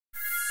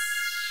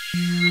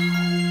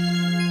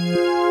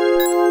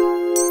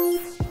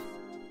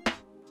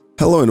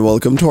Hello and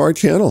welcome to our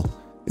channel.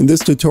 In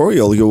this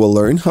tutorial, you will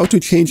learn how to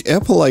change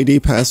Apple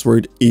ID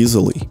password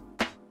easily.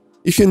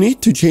 If you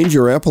need to change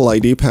your Apple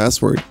ID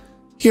password,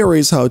 here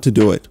is how to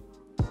do it.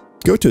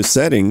 Go to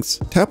Settings,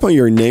 tap on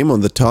your name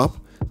on the top,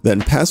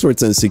 then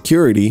Passwords and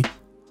Security,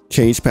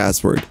 change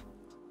password.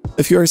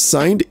 If you are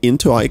signed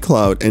into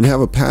iCloud and have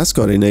a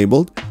passcode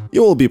enabled,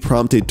 you will be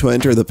prompted to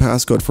enter the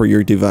passcode for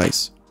your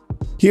device.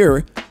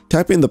 Here,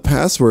 type in the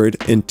password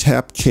and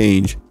tap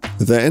Change.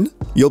 Then,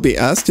 you'll be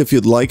asked if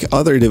you'd like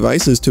other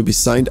devices to be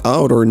signed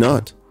out or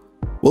not.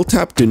 We'll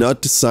tap Do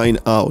Not Sign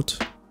Out.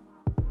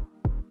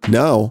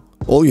 Now,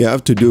 all you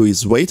have to do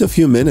is wait a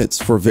few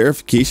minutes for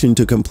verification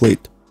to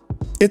complete.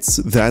 It's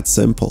that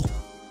simple.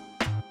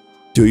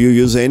 Do you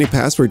use any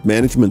password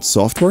management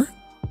software?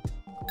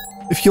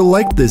 If you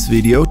liked this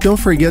video, don't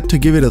forget to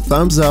give it a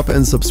thumbs up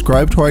and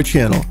subscribe to our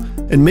channel.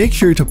 And make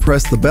sure to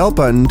press the bell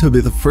button to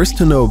be the first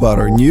to know about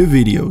our new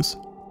videos.